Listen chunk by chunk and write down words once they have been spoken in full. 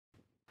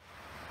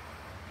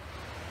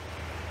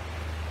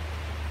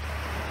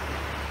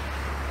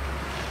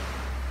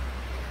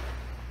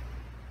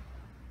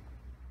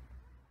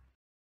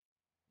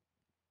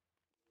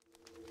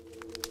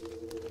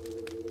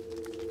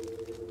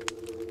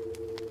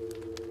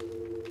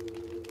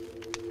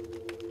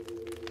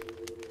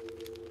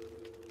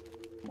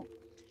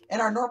In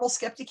our normal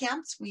skeptic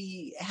camps,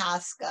 we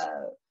ask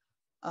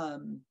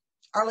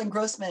Arlen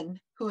Grossman,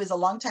 who is a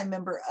longtime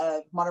member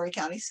of Monterey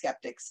County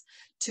Skeptics,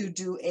 to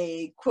do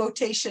a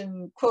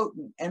quotation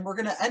quoting. And we're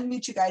going to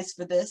unmute you guys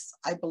for this,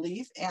 I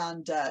believe,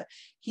 and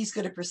he's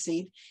going to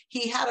proceed.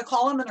 He had a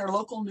column in our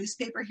local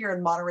newspaper here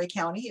in Monterey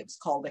County. It was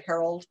called the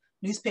Herald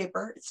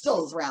newspaper. It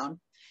still is around.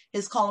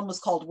 His column was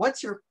called,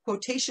 "What's Your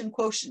Quotation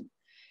Quotient?"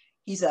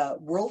 He's a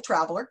world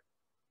traveler.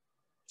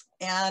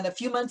 And a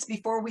few months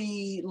before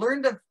we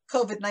learned of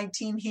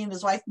COVID-19, he and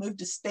his wife moved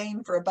to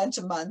Spain for a bunch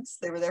of months.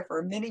 They were there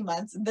for many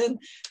months. And then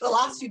the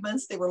last few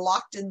months, they were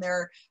locked in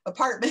their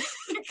apartment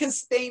because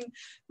Spain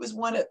was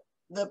one of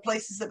the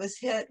places that was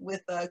hit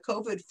with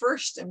COVID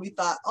first. And we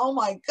thought, oh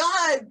my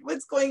God,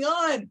 what's going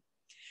on?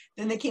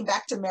 Then they came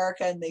back to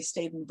America and they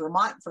stayed in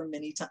Vermont for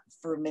many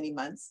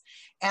months.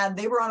 And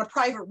they were on a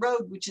private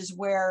road, which is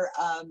where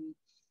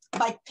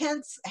Mike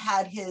Pence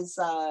had his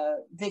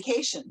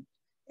vacation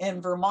in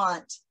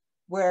Vermont,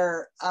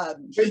 where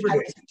he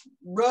had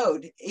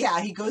road. Yeah,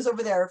 he goes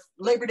over there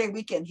Labor Day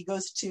weekend. He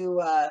goes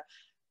to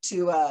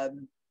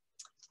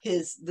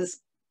this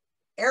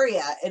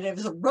area, and it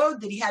was a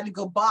road that he had to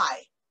go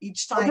by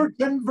each time.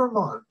 Overton,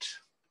 Vermont.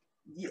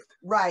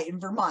 Right, in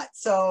Vermont.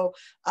 So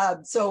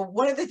so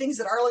one of the things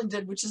that Arlen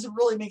did, which is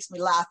really makes me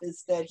laugh,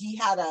 is that he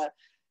had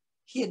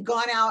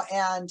gone out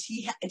and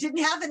he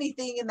didn't have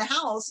anything in the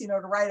house, you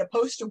know, to write a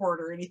poster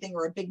board or anything,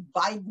 or a big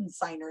Biden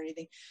sign or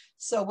anything.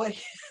 So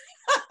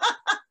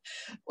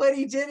what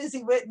he did is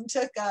he went and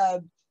took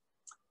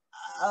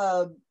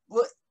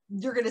what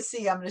you're going to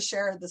see. I'm going to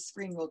share the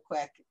screen real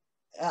quick.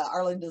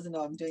 Arlen doesn't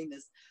know I'm doing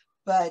this,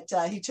 but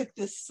he took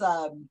this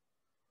like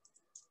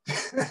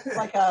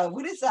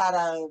what is that,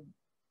 a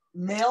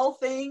mail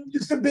thing?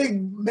 Just a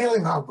big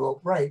mailing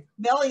envelope, right?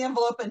 Mailing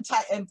envelope, and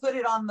put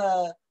it on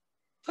the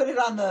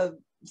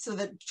so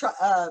that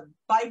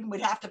Biden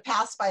would have to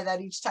pass by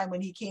that each time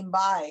when he came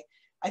by.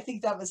 I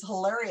think that was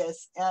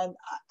hilarious, and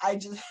I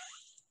just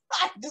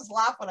I just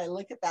laugh when I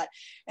look at that.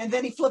 And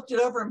then he flipped it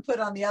over and put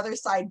on the other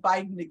side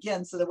Biden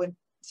again, so that when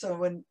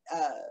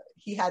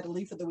he had to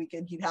leave for the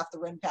weekend, he'd have to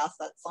run past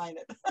that sign.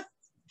 And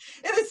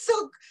it's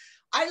so,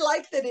 I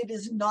like that it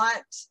is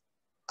not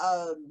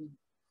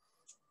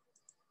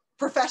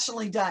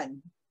professionally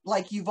done.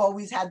 Like you've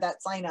always had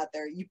that sign out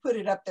there. You put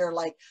it up there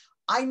like,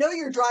 I know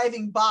you're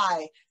driving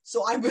by,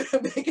 so I'm going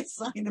to make a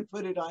sign and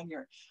put it on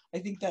here. I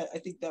think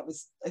that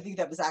was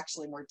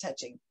actually more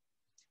touching.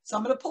 So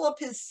I'm going to pull up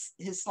his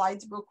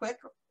slides real quick.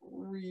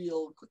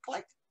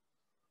 Like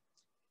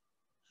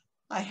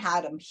I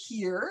had them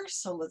here,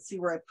 so let's see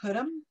where I put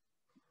them.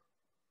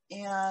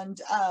 And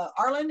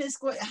Arlen is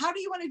going. How do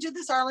you want to do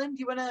this, Arlen? Do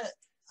you want to?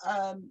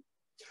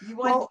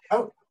 Well,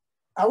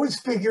 I was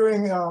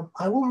figuring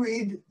I will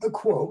read the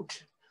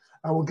quote.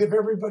 I will give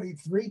everybody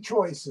 3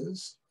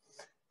 choices,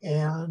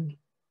 and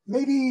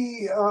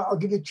maybe I'll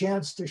give you a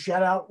chance to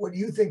shout out what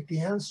you think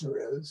the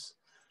answer is.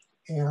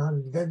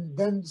 And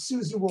then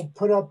Susan will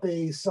put up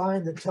a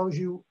sign that tells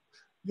you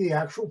the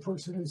actual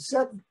person who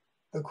said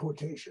the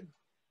quotation.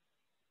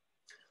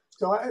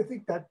 So I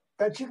think that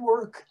should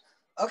work.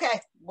 Okay,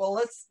 well,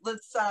 let's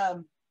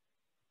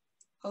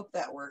hope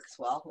that works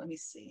well. Let me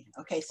see.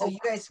 Okay, so you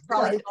guys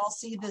probably can all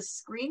see this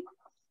screen.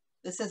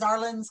 This is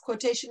Arlen's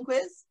quotation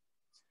quiz.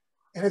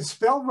 And it's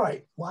spelled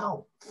right.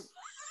 Wow.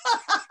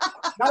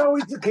 Not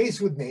always the case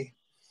with me.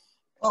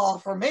 Well,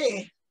 for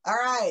me. All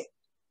right.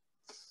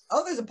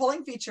 Oh, there's a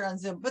polling feature on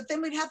Zoom, but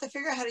then we'd have to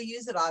figure out how to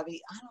use it,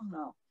 Avi. I don't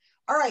know.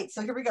 All right,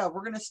 so here we go.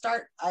 We're going to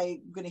start. I'm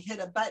going to hit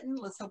a button.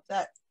 Let's hope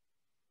that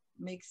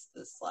makes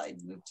the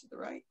slide move to the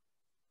right.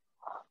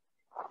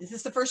 Is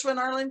this the first one,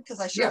 Arlen?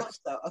 Because I sure hope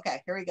so.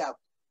 Okay, here we go.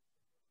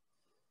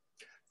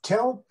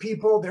 Tell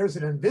people there's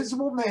an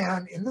invisible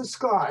man in the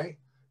sky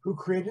who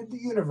created the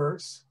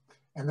universe,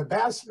 and the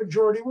vast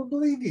majority will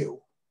believe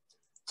you.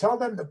 Tell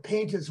them the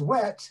paint is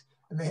wet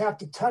and they have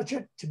to touch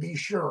it to be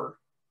sure.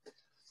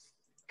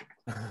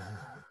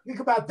 Think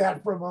about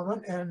that for a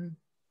moment and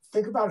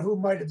think about who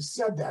might have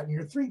said that. And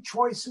your 3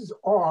 choices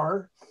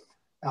are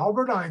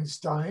Albert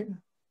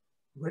Einstein,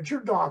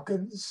 Richard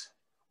Dawkins,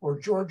 or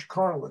George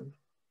Carlin.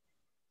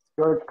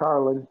 George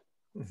Carlin.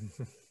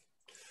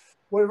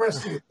 What do the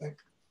rest of you think?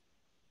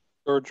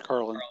 George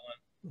Carlin.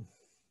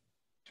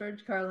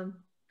 George Carlin.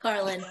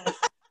 Carlin.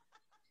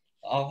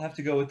 I'll have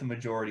to go with the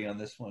majority on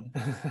this one.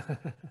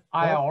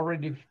 I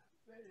already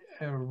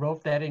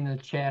wrote that in the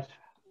chat.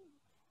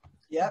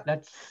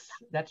 Yep.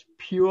 That's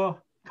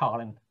pure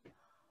Carlin.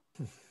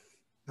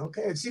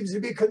 Okay, it seems to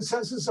be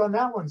consensus on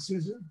that one,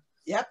 Susan.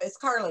 Yep, it's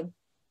Carlin.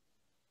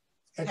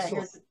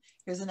 Excellent. Okay,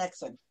 here's the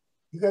next one.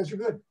 You guys are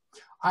good.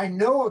 I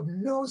know of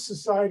no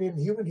society in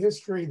human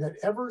history that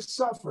ever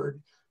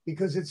suffered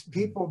because its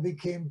people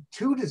became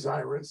too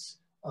desirous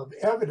of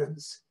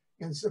evidence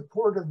in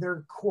support of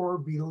their core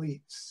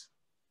beliefs.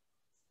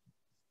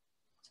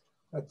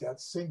 Let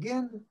that sink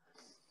in.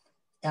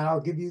 And I'll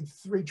give you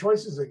 3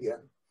 choices again.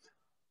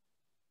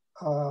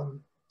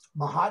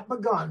 Mahatma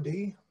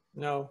Gandhi.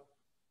 No.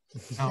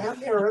 Sam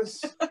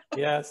Harris.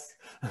 Yes.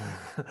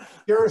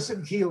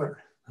 Garrison Keillor.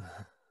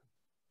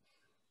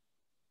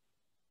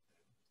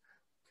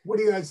 What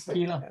do you guys think?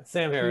 Keeler.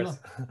 Sam Harris.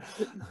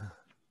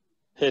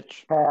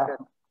 Hitch. Pass.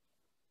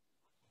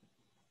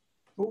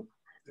 Oh,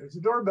 there's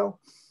a doorbell.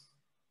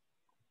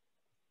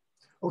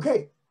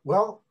 Okay,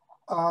 well,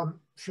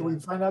 should we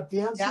find out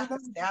the answer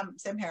then?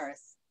 Sam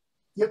Harris.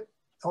 Yep.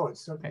 Oh,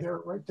 it's there,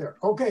 right there.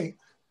 Okay,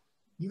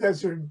 you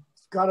guys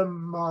got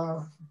them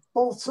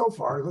both so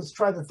far. Let's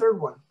try the third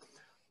one.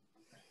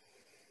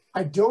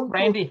 I don't.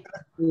 Randy.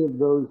 Any of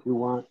those you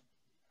want.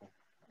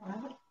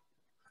 All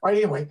right,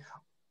 anyway,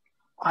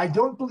 I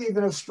don't believe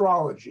in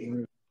astrology.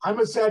 I'm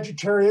a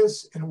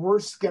Sagittarius and we're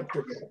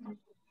skeptical.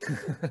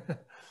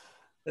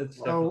 That's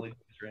definitely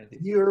Randy.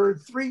 Your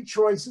three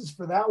choices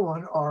for that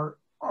one are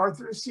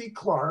Arthur C.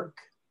 Clarke,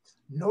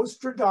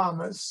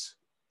 Nostradamus,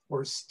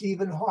 or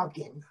Stephen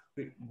Hawking.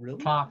 Wait,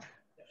 really? Clarke.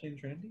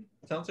 James Randy?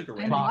 Sounds like a I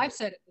Randy. know, I've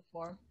said it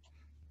before.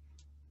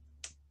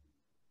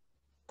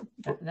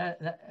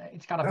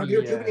 It's got to Don't be.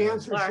 hear too many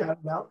answers Clarke.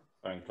 shouted out.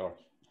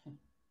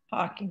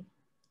 Hawking.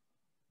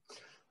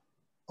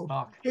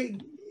 Clarke. Okay.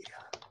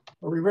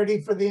 Are we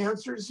ready for the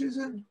answers,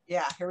 Susan?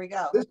 Yeah, here we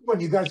go. This one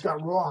you guys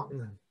got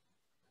wrong.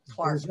 It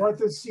Clarke. was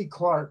Arthur C.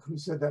 Clarke who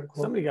said that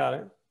quote. Somebody got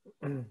it.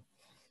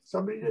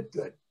 Somebody did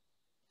good.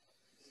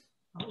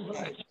 All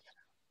right.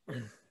 All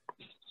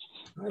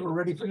right, we're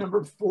ready for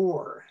number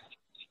 4.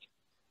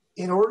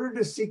 In order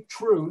to seek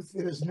truth,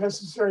 it is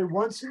necessary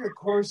once in the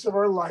course of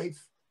our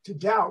life to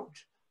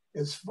doubt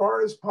as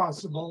far as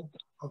possible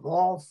of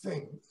all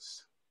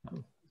things.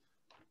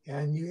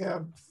 And you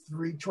have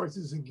 3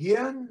 choices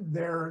again.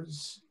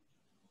 There's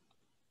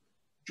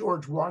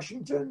George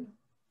Washington,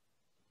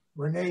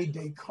 Rene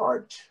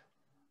Descartes,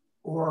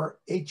 or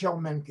H.L.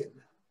 Mencken.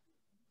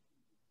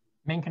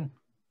 Mencken.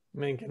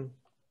 Mencken.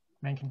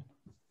 Mencken.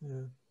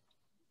 Yeah.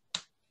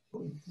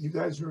 You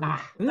guys are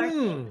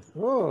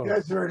Whoa. you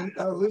guys are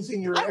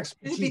losing your It'd be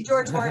expertise.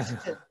 George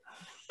Washington.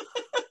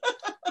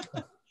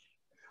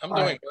 I'm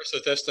doing worse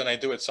at this than I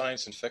do at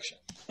science and fiction.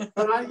 But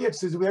not yet,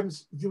 Susan.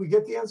 Did we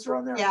get the answer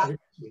on there? Yeah.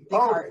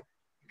 Oh, okay.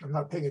 I'm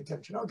not paying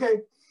attention.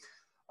 Okay.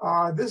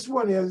 This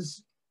one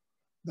is,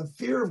 the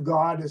fear of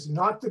God is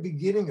not the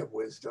beginning of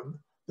wisdom.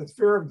 The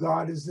fear of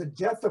God is the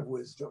death of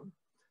wisdom.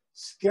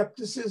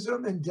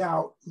 Skepticism and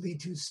doubt lead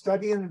to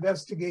study and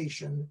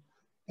investigation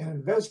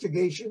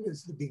investigation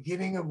is the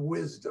beginning of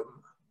wisdom.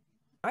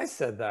 I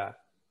said that.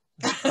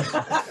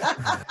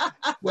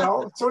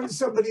 Well, so did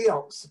somebody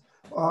else.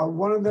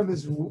 One of them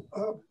is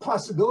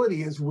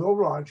possibility is Will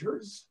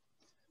Rogers.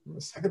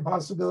 The second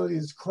possibility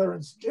is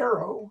Clarence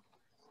Darrow.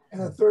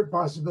 And the third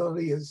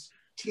possibility is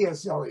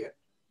T.S. Eliot.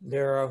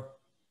 Darrow.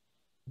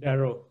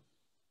 Darrow.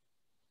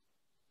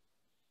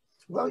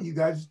 Well, you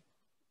guys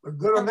are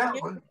good on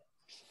that one.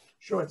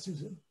 Show it,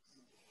 Susan.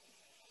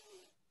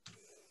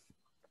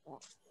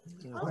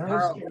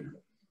 Clarence Darrow.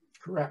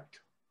 Correct.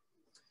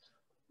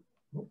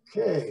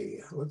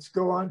 Okay, let's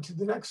go on to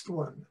the next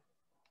one.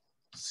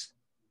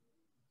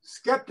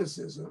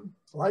 Skepticism,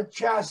 like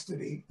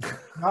chastity,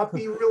 not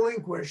be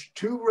relinquished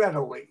too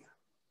readily.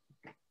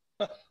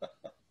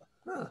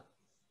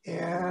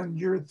 And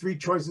your 3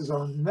 choices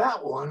on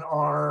that one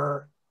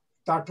are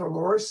Dr.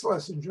 Laura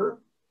Schlesinger,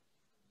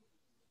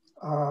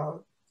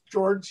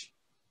 George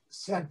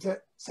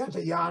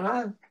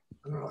Santayana,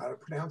 I don't know how to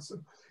pronounce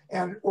them,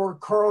 or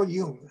Carl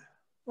Jung.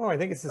 Oh, I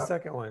think it's the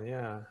second one,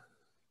 yeah.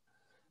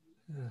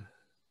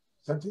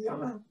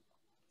 Santayana?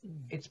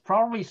 It's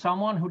probably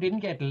someone who didn't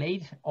get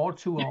laid all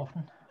too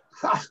often.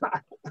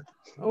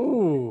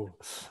 Oh.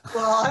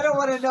 Well, I don't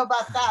want to know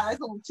about that. I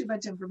told too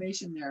much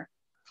information there,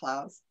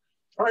 Klaus.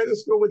 All right,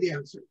 let's go with the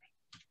answer.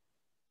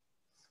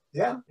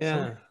 Yeah?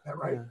 Yeah. Is that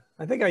right? Yeah.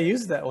 I think I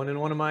used that one in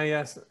one of my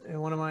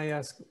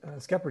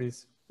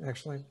Skeptities,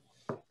 actually.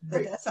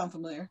 Did that sound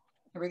familiar?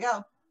 Here we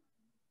go.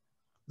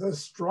 The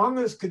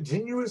strongest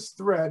continuous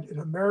thread in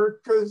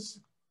America's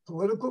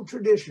political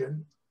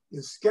tradition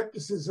is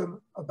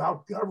skepticism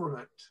about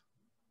government.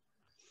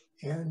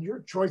 And your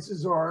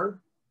choices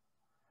are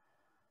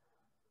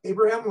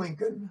Abraham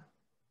Lincoln,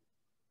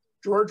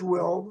 George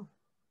Will,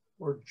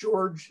 or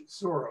George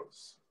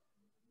Soros.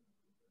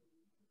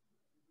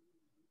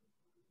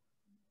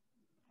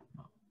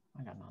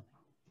 I got nothing.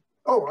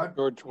 Oh,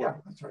 George Will. yeah,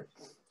 that's right.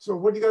 So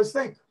what do you guys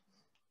think?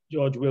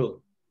 George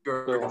Will.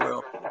 George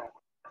Will.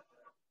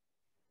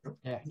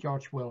 Yeah,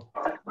 George Will.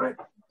 All right,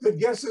 good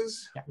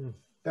guesses. Yeah.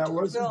 That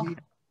was Will.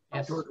 indeed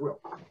Yes. George Will.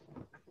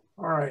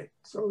 All right,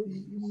 so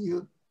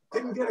you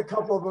didn't get a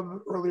couple of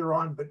them earlier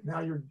on, but now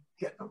you're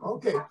getting them.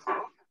 Okay.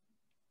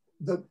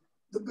 The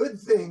good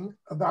thing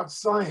about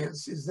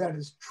science is that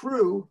it's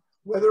true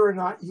whether or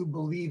not you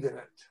believe in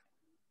it.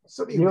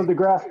 Some of you Neil may-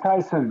 deGrasse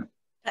Tyson.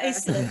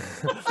 Tyson.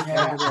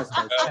 Yeah. Yes.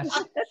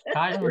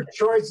 Tyson. Your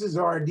choices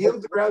are Neil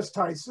deGrasse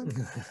Tyson,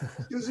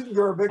 Susan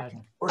Gerbic,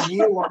 Tyson. or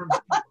Neil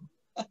Armstrong.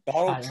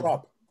 Donald Tyson.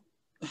 Trump.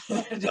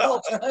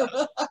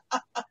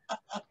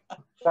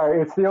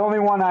 Sorry, it's the only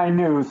one I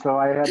knew, so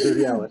I had to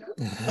yell it.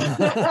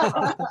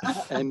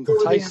 And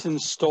Tyson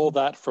stole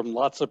that from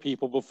lots of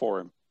people before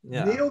him.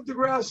 Yeah. Neil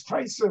deGrasse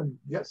Tyson,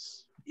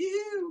 yes.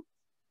 You.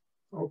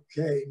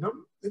 Okay,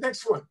 the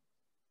next one.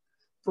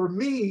 For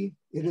me,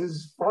 it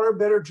is far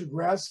better to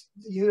grasp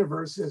the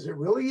universe as it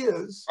really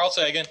is Carl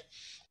Sagan.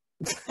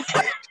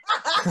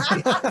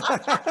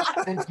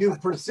 and to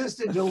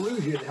persist in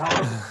delusion,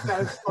 however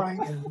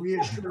satisfying and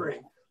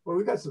reassuring. Well,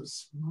 we got some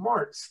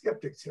smart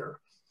skeptics here.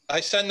 I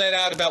send that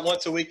out about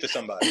once a week to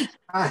somebody.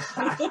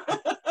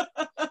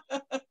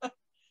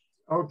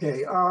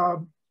 Okay,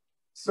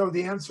 so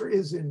the answer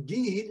is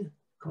indeed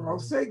Carl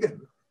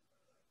Sagan.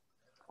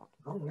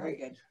 All Very right.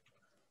 good.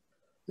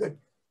 Good.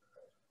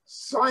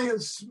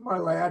 Science, my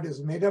lad,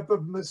 is made up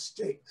of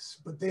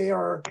mistakes, but they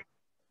are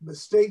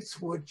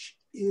mistakes which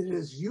it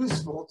is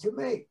useful to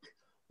make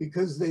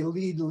because they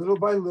lead little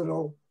by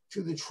little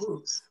to the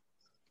truth.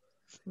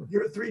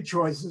 Your three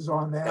choices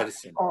on that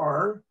Edison.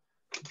 are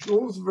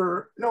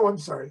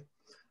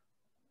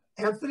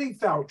Anthony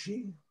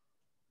Fauci,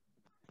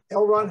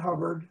 L. Ron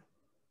Hubbard,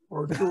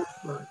 or Jules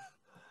Verne.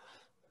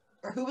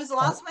 Or who was the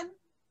last one?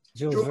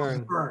 Jules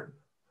Verne.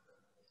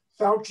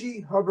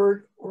 Fauci,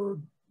 Hubbard, or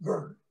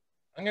Verne.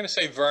 I'm going to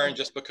say Vern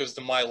just because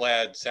the my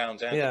lad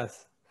sounds Anthony.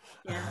 Yes,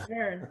 Yeah,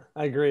 Vern.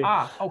 I agree.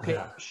 Ah,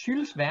 okay.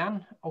 Jules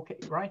Verne. Okay,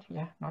 right.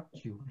 Yeah, not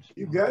Jules.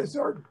 You guys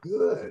are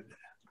good.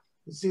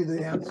 Let's see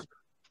the answer.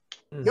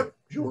 Yep,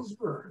 Jules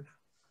Verne.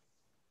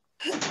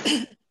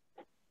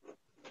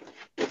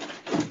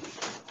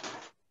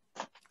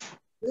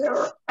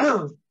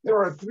 There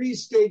are three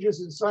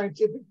stages in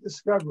scientific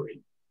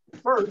discovery.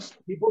 First,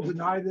 people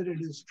deny that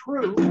it is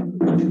true,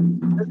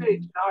 then they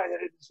deny that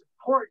it is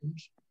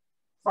important.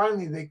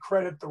 Finally, they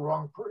credit the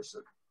wrong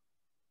person.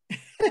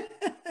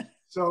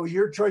 So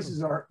your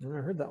choices are I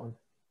never heard that one.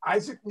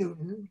 Isaac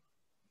Newton,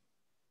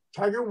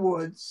 Tiger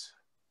Woods,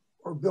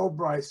 or Bill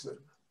Bryson.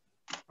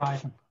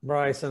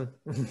 Bryson.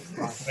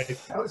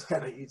 That was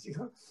kind of easy,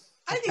 huh?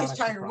 I think it's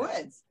Tiger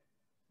Woods.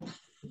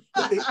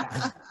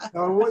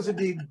 No, it was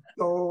indeed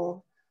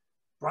Bill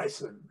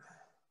Bryson.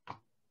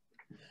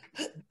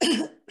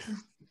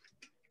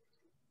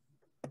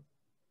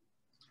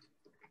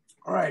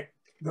 All right.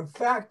 The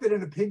fact that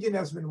an opinion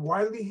has been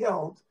widely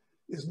held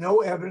is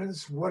no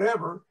evidence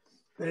whatever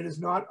that it is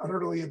not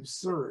utterly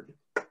absurd.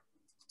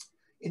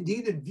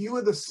 Indeed, in view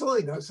of the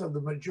silliness of the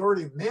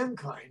majority of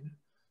mankind,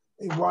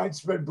 a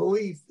widespread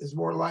belief is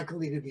more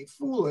likely to be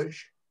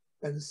foolish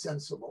than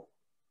sensible.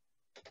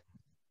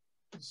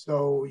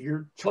 So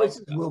your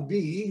choices will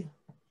be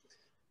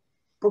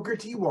Booker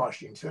T.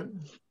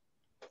 Washington,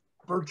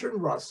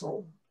 Bertrand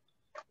Russell,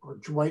 or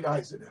Dwight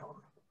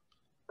Eisenhower.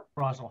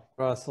 Russell.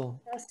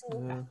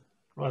 Yeah.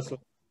 Russell.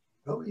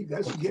 Well, you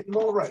guys are getting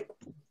them all right.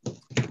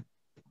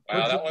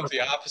 Wow, that one's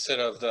the opposite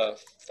of the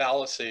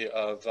fallacy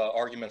of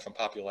argument from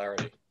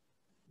popularity.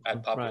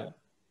 At popular.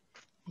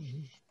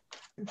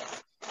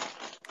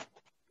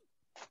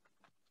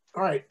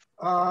 Right.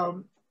 All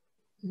right.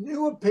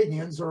 New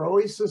opinions are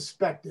always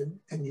suspected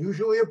and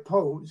usually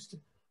opposed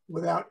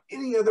without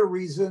any other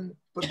reason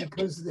but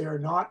because they are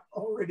not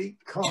already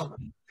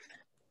common.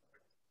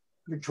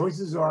 Your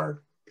choices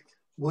are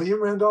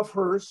William Randolph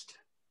Hearst,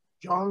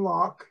 John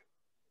Locke,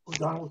 or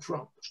Donald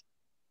Trump.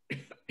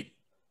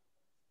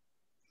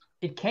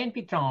 It can't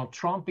be Donald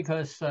Trump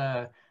because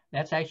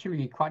that's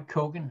actually quite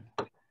Kogan.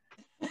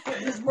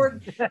 There's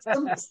more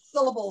some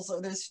syllables,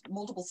 or there's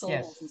multiple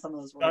syllables in some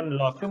of those words. John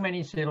Locke. Too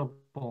many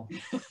syllables.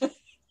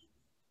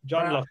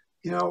 John Locke.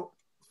 You know,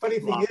 funny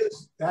thing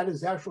is, that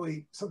is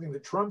actually something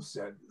that Trump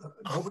said.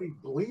 Nobody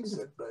believes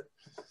it, but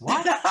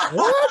what?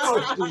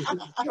 What?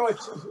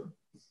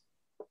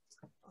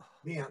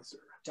 The answer.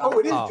 Oh,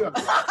 it is John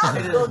Locke.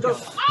 It is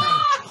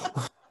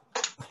John.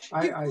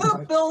 I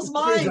blew Bill's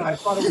mind. I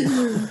thought it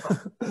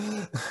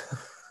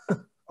was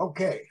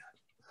okay.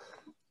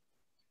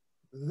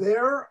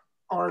 There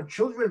are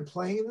children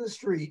playing in the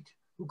street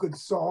who could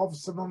solve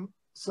some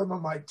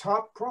of my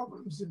top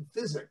problems in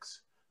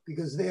physics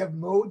because they have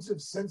modes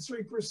of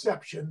sensory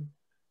perception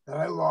that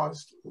I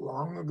lost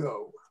long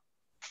ago.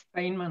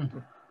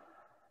 Feynman.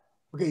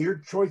 Okay, your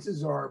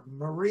choices are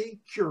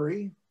Marie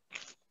Curie,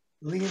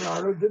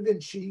 Leonardo da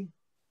Vinci,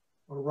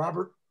 or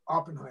Robert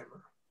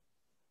Oppenheimer.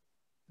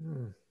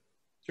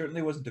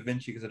 Certainly wasn't Da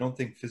Vinci because I don't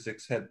think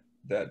physics had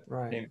that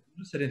name.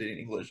 I said it in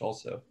English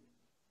also.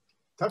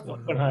 Tough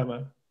one.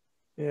 Oppenheimer.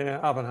 Yeah,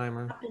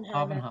 Oppenheimer.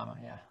 Oppenheimer,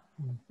 yeah.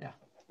 Yeah.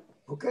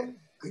 Okay,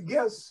 good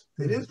guess.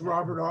 It is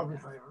Robert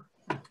Oppenheimer.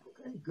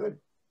 Okay, good.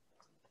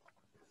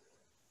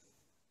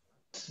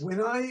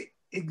 When I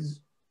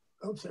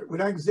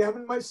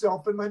examined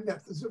myself and my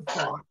methods of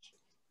thought,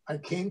 I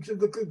came to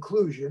the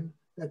conclusion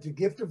that the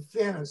gift of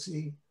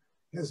fantasy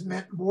has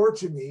meant more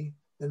to me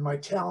than my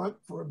talent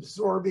for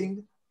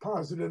absorbing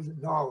positive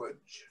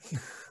knowledge.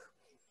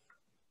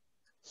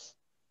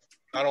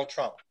 Donald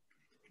Trump.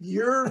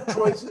 Your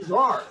choices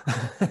are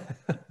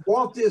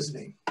Walt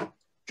Disney,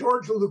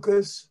 George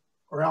Lucas,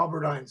 or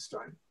Albert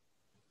Einstein.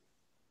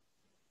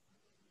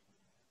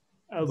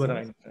 Albert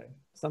Einstein.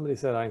 Somebody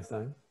said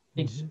Einstein.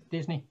 It's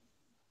Disney.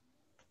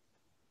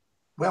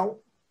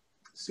 Well,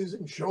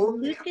 Susan, show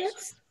them the answer.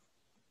 Lucas?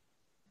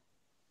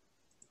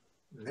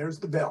 And there's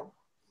the bell.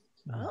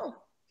 Oh.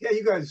 Yeah,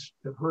 you guys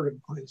have heard of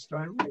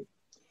Einstein, right?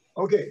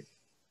 Okay.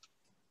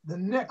 The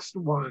next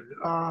one,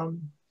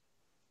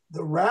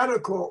 the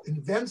radical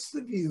invents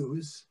the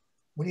views.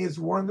 When he has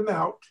worn them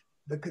out,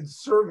 the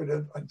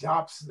conservative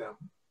adopts them.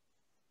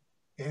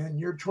 And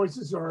your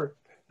choices are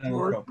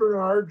George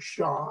Bernard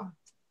Shaw,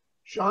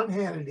 Sean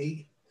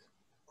Hannity,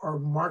 or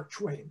Mark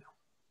Twain.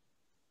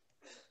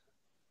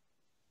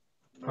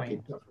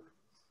 Twain.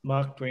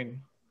 Mark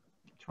Twain.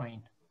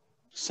 Twain.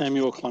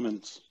 Samuel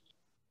Clemens.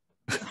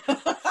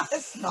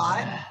 It's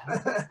not.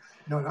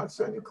 No, not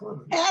Samuel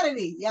Clemens.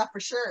 Hannity, yeah, for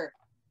sure.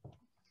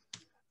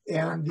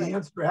 And the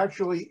answer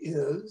actually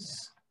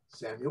is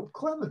Samuel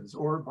Clemens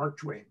or Mark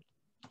Twain.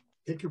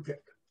 Pick your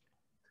pick.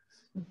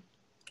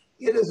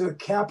 It is a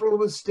capital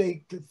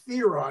mistake to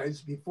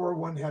theorize before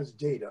one has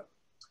data.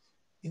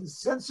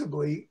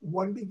 Insensibly,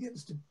 one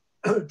begins to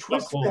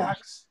twist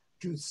facts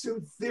to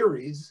suit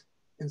theories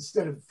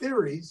instead of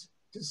theories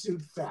to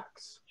suit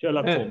facts.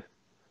 Sherlock Holmes.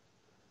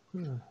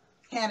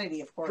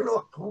 Hannity, of course.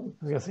 Sherlock Holmes.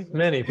 I think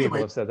many people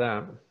have said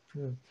that.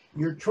 Yeah.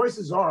 Your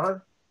choices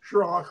are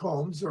Sherlock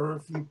Holmes, or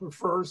if you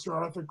prefer, Sir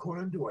Arthur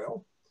Conan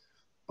Doyle,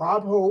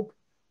 Bob Hope,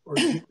 or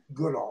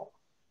Goodall.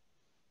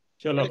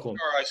 Sherlock Holmes.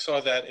 I saw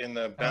that in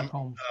the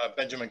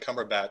Benjamin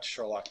Cumberbatch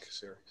Sherlock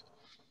series.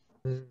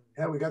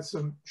 Yeah, we got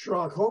some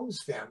Sherlock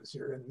Holmes fans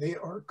here, and they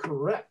are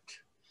correct.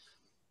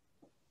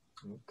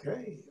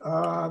 Okay,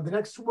 the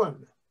next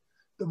one.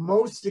 The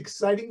most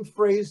exciting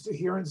phrase to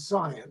hear in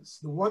science,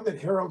 the one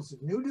that heralds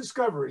new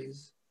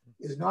discoveries,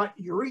 is not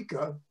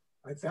Eureka,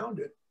 I found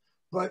it,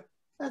 but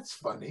that's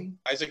funny.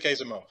 Isaac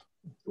Asimov.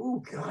 Oh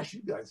gosh,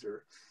 you guys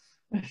are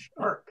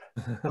sharp.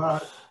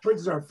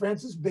 Choices are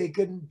Francis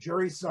Bacon,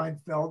 Jerry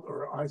Seinfeld,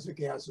 or Isaac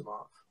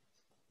Asimov.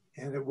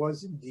 And it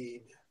was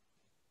indeed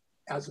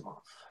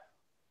Asimov.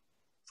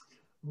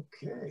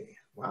 Okay,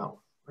 wow,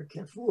 I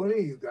can't fool any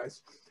of you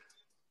guys.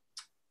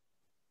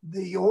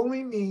 The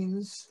only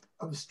means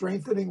of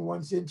strengthening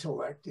one's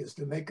intellect is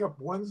to make up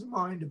one's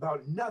mind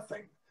about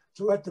nothing,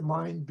 to let the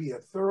mind be a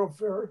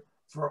thoroughfare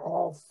for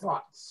all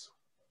thoughts.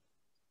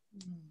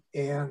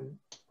 And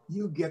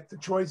you get the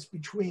choice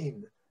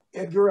between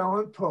Edgar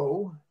Allan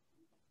Poe,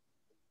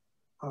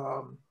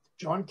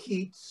 John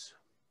Keats,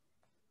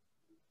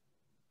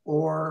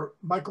 or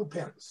Michael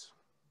Pence.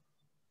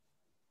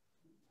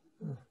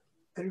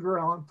 Edgar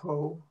Allan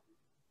Poe,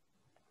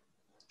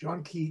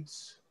 John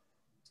Keats,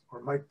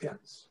 or Mike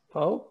Pence.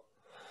 Poe?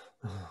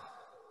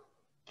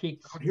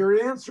 Keats. Don't hear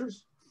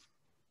answers.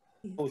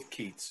 Both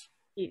Keats.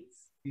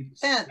 Keats.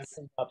 Pence.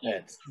 Not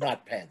Pence.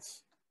 Not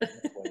Pence.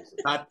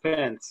 Not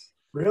Pence.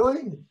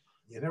 Really?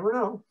 You never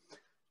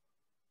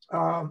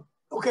know.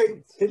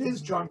 Okay, it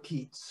is John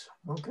Keats.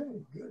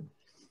 Okay, good.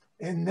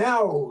 And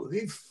now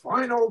the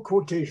final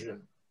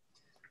quotation.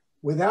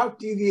 Without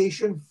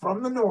deviation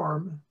from the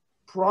norm,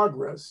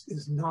 progress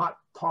is not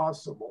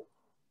possible.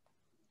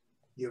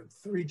 You have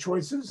three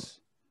choices: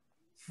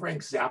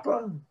 Frank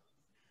Zappa,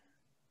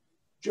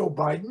 Joe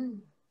Biden,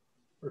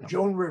 or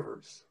Joan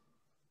Rivers.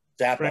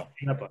 Zappa.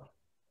 Zappa.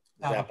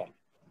 Zappa.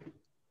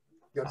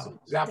 Got some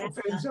Zappa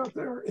fans out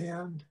there,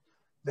 and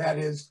that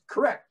is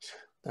correct.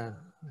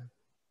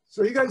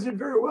 So you guys did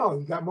very well.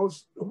 You got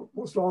most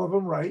all of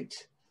them right.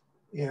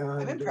 And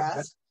I'm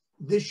impressed.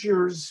 This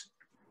year's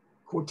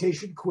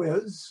quotation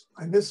quiz,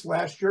 I missed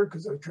last year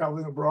because I was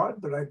traveling abroad,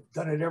 but I've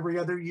done it every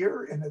other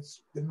year, and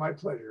it's been my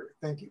pleasure.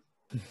 Thank you.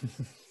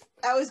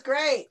 That was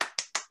great.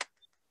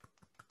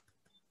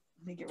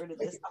 Let me get rid of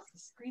this off the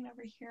screen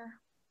over here.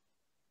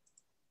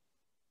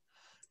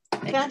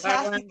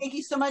 Fantastic. Thank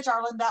you so much,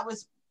 Arlen. That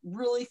was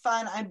really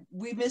fun.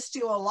 We missed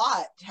you a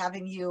lot,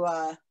 having you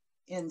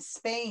in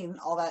Spain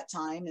all that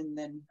time, and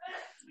then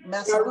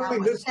messing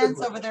around with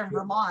Pence over there in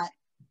Vermont.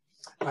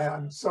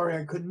 I'm sorry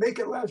I couldn't make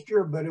it last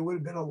year, but it would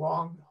have been a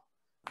long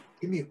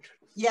commute.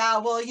 Yeah,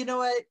 well, you know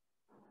what?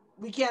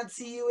 We can't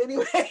see you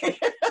anyway.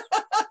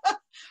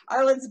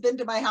 Arlen's been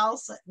to my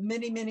house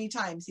many, many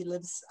times. He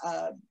lives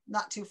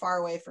not too far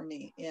away from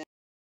me.